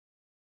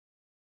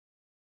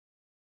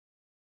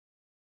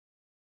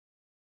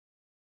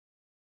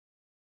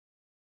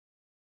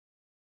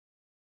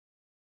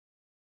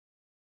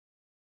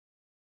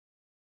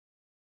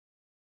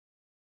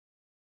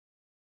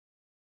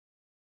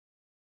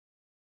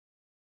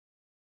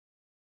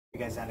You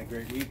guys had a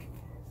great week.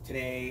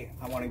 Today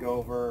I want to go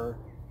over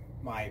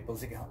my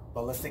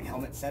ballistic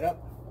helmet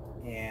setup,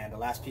 and the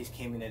last piece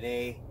came in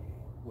today,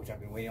 which I've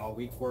been waiting all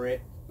week for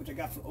it, which I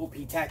got from OP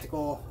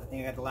Tactical. I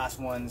think I got the last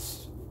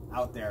ones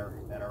out there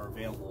that are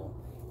available,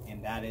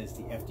 and that is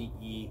the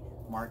FDE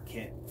Mark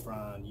kit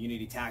from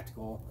Unity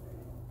Tactical.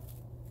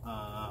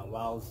 While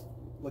I was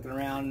looking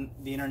around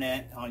the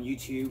internet on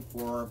YouTube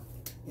for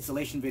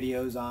installation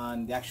videos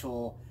on the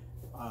actual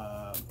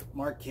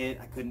Mark kit,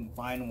 I couldn't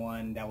find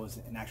one that was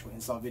an actual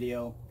install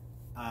video.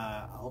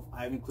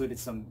 I've included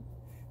some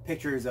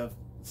pictures of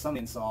some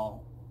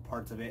install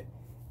parts of it,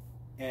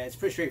 and it's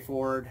pretty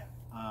straightforward.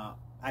 I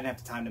didn't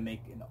have the time to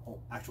make an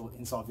actual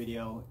install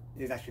video.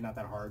 It's actually not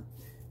that hard.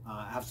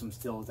 I have some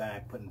stills that I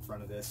put in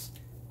front of this,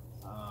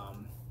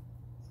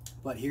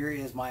 but here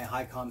is my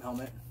Highcom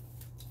helmet.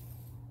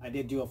 I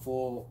did do a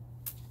full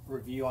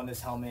review on this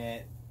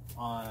helmet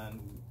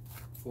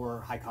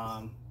for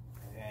Highcom,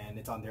 and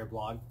it's on their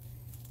blog.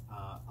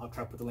 I'll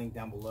try to put the link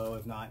down below.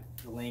 If not,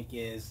 the link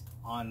is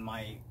on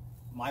my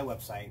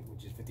website,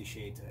 which is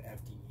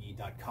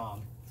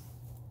 50shadesofFDE.com.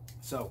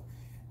 So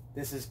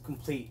this is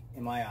complete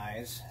in my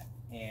eyes,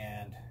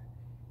 and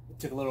it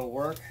took a little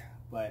work,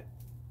 but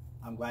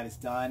I'm glad it's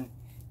done.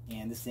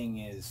 And this thing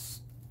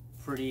is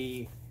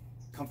pretty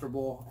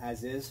comfortable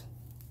as is,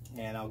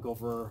 and I'll go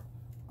over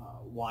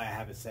why I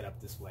have it set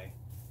up this way.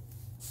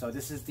 So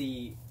this is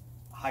the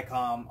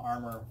Highcom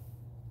Armor,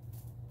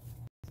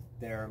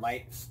 their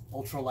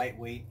ultra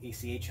lightweight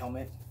ACH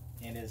helmet,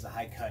 and it is a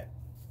high cut.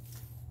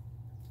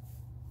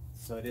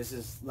 So this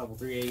is level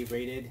 3A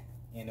rated,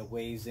 and it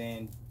weighs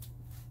in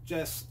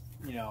just,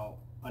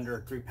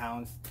 under 3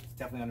 pounds. It's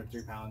definitely under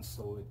 3 pounds,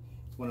 so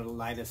it's one of the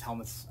lightest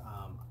helmets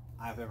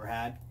I've ever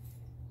had.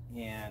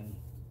 And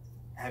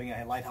having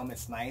a light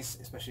helmet's nice,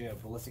 especially a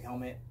ballistic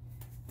helmet,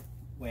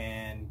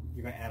 when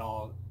you're going to add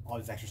all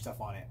this extra stuff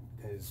on it,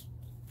 because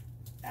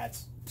it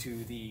adds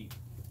to the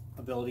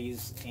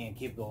abilities and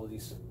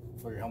capabilities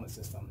for your helmet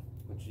system,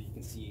 which you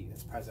can see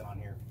is present on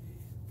here.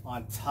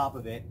 On top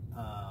of it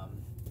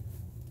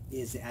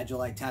is the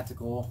Agilite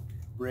tactical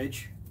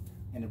bridge,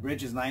 and the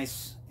bridge is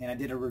nice, and I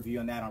did a review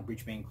on that on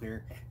Breach Bang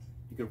Clear.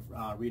 You could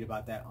read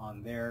about that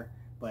on there,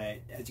 but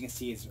as you can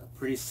see, it's a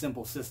pretty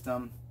simple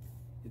system.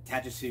 It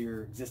attaches to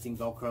your existing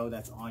velcro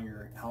that's on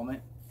your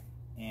helmet,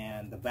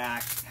 and the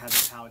back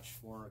has a pouch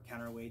for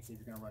counterweights if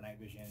you're going to run night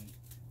vision,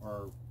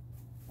 or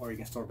you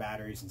can store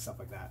batteries and stuff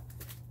like that.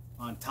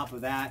 On top of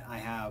that, I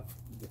have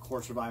the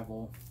Core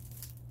Survival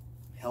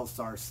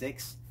Helstar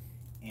 6,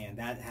 and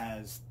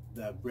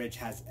the bridge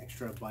has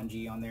extra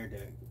bungee on there to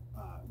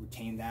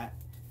retain that.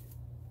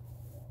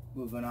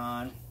 Moving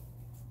on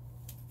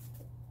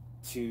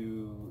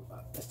to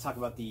let's talk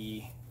about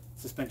the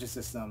suspension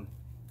system.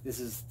 This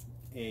is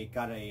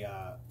got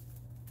a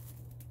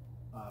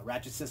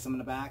ratchet system in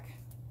the back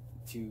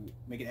to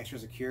make it extra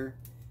secure,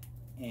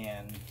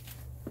 and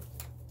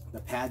the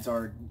pads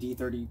are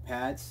D30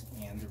 pads,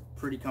 and they're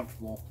pretty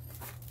comfortable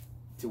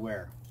to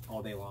wear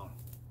all day long.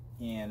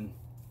 And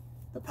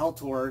the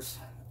Peltors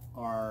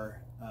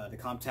are the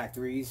Comtac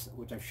 3s,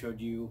 which I've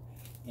showed you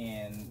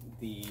in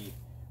the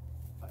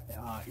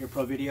Ear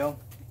Pro video,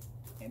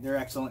 and they're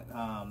excellent.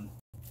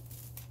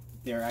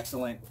 They're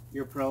excellent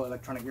Ear Pro,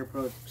 electronic Ear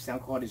Pro.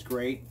 Sound quality is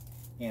great,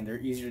 and they're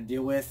easier to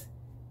deal with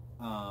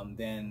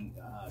than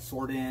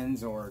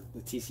Sword-ins or the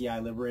TCI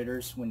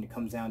Liberators when it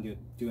comes down to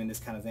doing this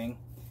kind of thing.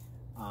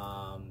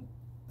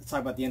 Let's talk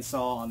about the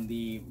install on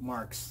the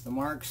Marks. The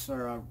Marks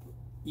are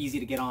easy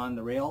to get on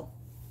the rail.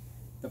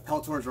 The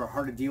Peltors are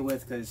hard to deal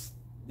with because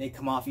they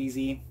come off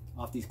easy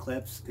off these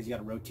clips, because you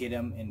got to rotate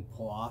them and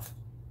pull off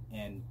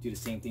and do the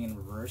same thing in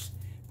reverse.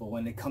 But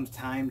when it comes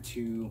time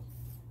to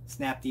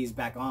snap these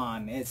back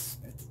on, it's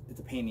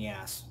a pain in the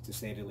ass, to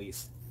say the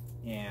least.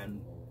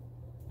 And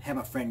I had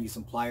my friend use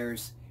some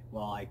pliers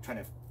while I try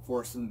to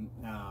force them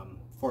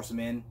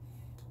in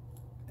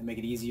and make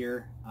it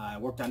easier. I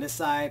worked on this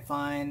side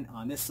fine.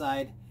 On this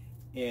side,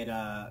 he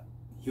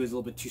was a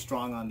little bit too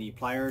strong on the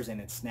pliers, and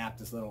it snapped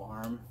this little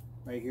arm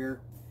right here.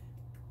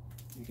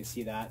 You can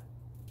see that.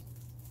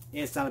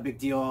 It's not a big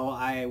deal.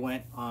 I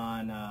went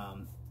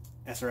on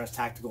SRS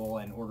Tactical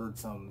and ordered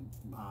some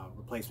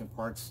replacement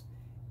parts,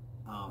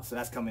 so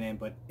that's coming in,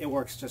 but it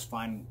works just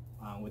fine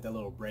with that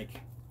little break.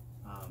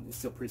 It's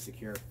still pretty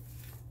secure.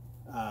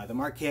 The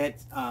Mark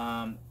kit,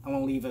 I'm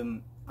gonna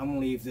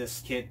leave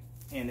this kit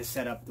and this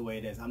setup the way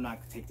it is. I'm not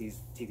gonna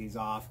take these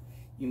off,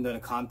 even though the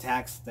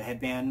contacts, the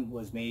headband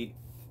was made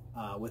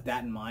with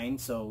that in mind,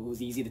 so it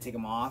was easy to take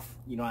them off.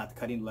 You don't have to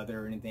cut any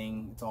leather or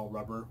anything. It's all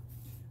rubber.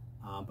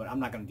 But I'm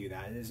not going to do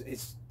that.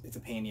 It's a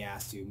pain in the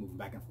ass to move them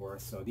back and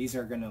forth. So these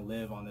are going to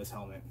live on this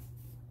helmet,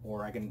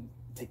 or I can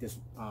take this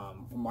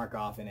Mark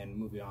off and then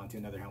move it on to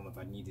another helmet if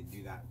I need to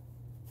do that.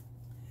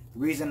 The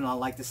reason I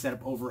like to set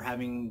up over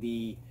having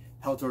the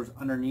Peltors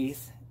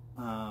underneath,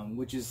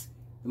 which is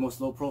the most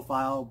low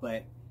profile,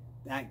 but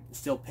that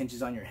still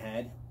pinches on your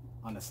head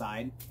on the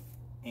side,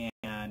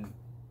 and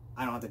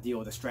I don't have to deal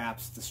with the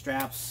straps. The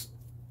straps,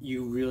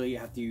 you really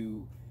have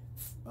to,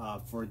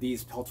 for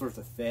these Peltors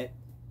to fit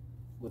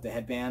with the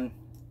headband,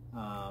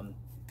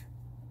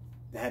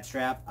 The head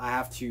strap, I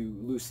have to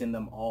loosen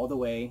them all the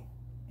way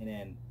and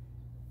then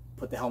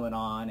put the helmet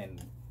on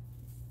and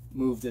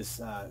move this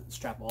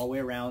strap all the way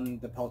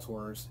around the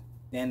Peltors.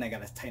 Then I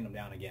gotta tighten them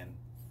down again.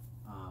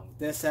 With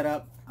this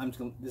setup,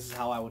 this is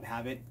how I would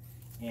have it,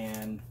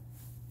 and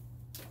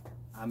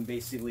I'm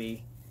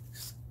basically,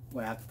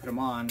 when I have to put them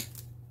on,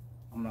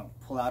 I'm gonna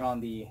pull out on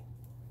the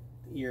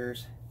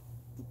ears,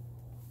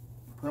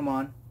 put them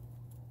on,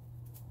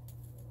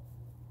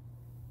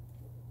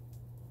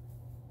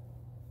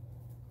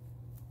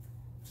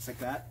 just like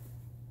that.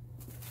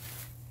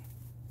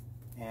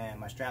 And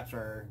my straps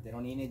they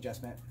don't need any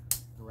adjustment.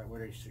 They're right where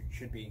they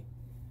should be.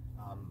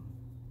 I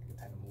can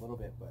tighten them a little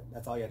bit, but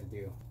that's all you have to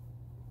do.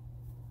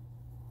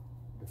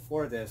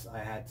 Before this, I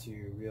had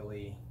to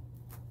really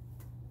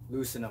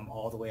loosen them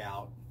all the way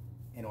out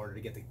in order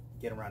to get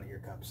them around the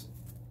ear cups.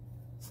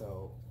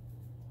 So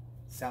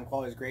sound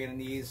quality is great on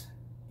these,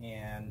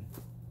 and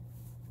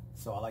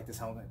so I like this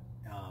helmet,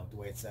 the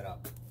way it's set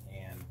up.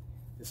 And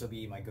this will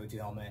be my go-to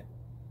helmet,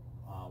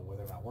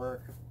 whether I'm at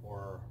work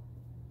or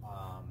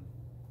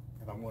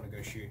if I'm going to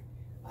go shoot.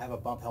 I have a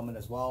bump helmet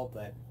as well,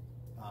 but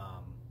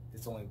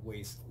it's only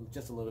weighs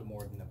just a little bit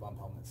more than the bump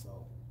helmet,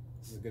 so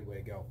this is a good way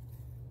to go.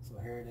 So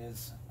here it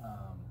is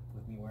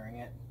with me wearing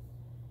it.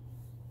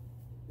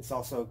 This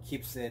also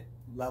keeps it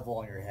level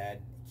on your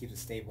head, it keeps it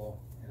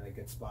stable in a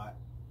good spot,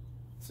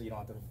 so you don't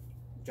have to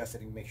adjust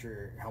it and make sure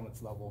your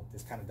helmet's level.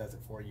 This kind of does it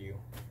for you,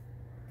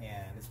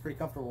 and it's pretty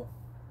comfortable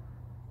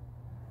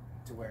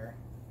to wear.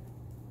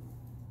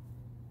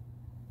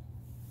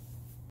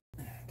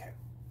 Okay.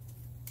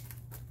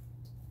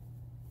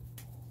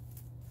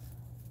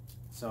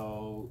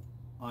 So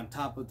on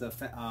top of the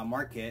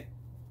Mark kit,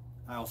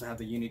 I also have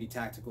the Unity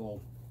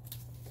Tactical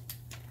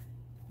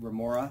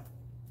Remora,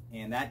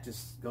 and that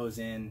just goes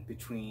in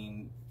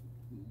between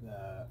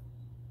the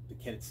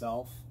kit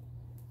itself,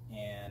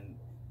 and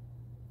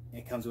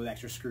it comes with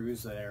extra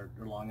screws that are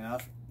long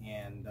enough,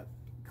 and it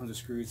comes with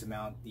screws to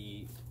mount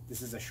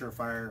this is a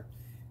Surefire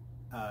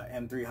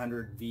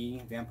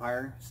M300V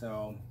Vampire.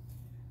 So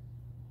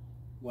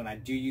when I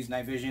do use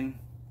night vision,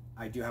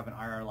 I do have an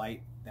IR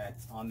light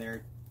that's on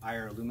there,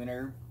 IR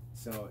illuminator,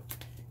 so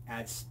it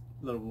adds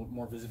a little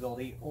more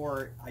visibility,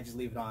 or I just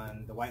leave it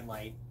on the white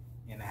light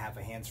and I have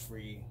a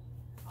hands-free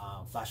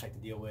flashlight to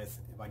deal with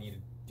if I need to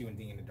do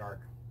anything in the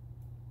dark.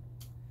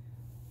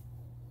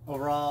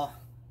 Overall,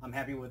 I'm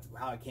happy with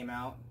how it came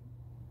out,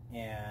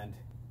 and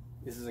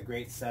this is a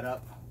great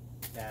setup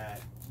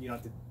that you don't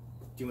have to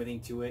do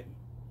anything to it.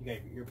 You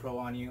got your ear pro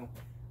on you.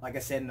 Like I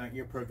said in the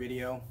ear pro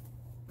video,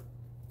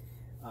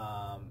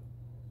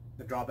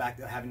 the drawback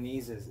to having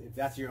these is if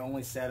that's your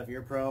only set of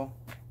ear pro,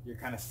 you're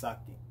kind of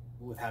stuck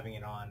with having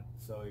it on.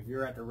 So if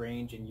you're at the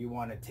range and you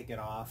want to take it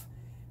off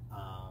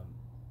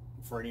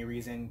for any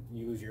reason,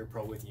 you lose your ear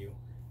pro with you.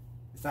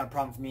 It's not a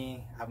problem for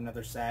me. I have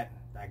another set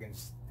that I can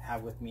just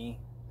have with me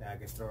that I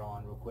can throw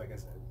on real quick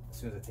as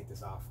soon as I take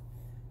this off.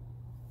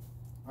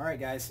 Alright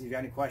guys, if you got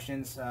any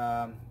questions,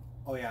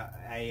 oh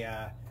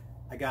yeah,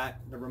 I got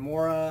the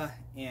Remora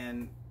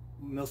and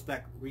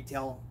Mil-Spec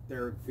Retail.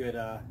 They're a good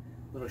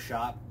little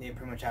shop. They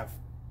pretty much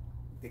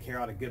they carry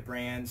out a good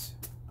brands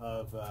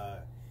of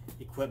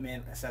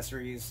equipment,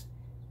 accessories,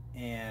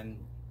 and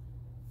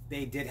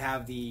they did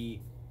have the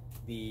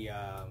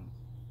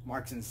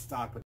marks in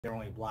stock, but they're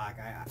only black.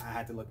 I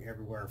had to look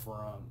everywhere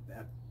for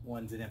that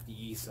one's an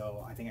FDE,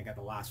 so I think I got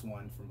the last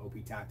one from OP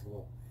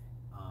Tactical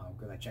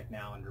because I checked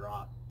now and they're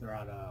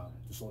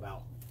sold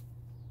out.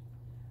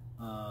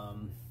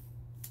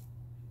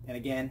 And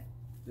again,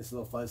 this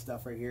little fuzz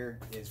stuff right here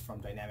is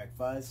from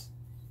Dynamicfuzz,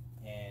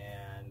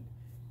 and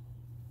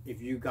if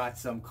you got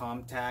some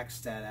contacts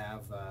that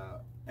have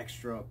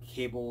extra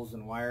cables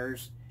and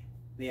wires,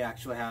 they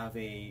actually have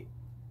a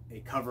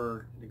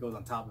cover that goes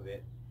on top of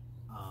it,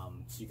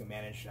 so you can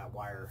manage that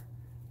wire.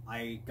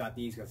 I got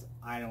these because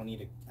I don't need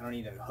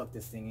to hook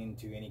this thing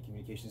into any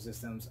communication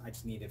systems. I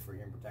just need it for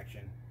hearing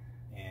protection,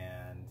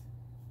 and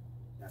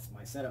that's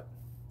my setup.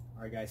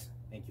 Alright guys,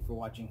 thank you for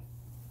watching.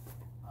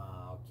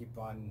 I'll keep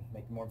on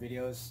making more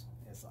videos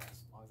as long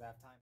as I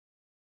have time.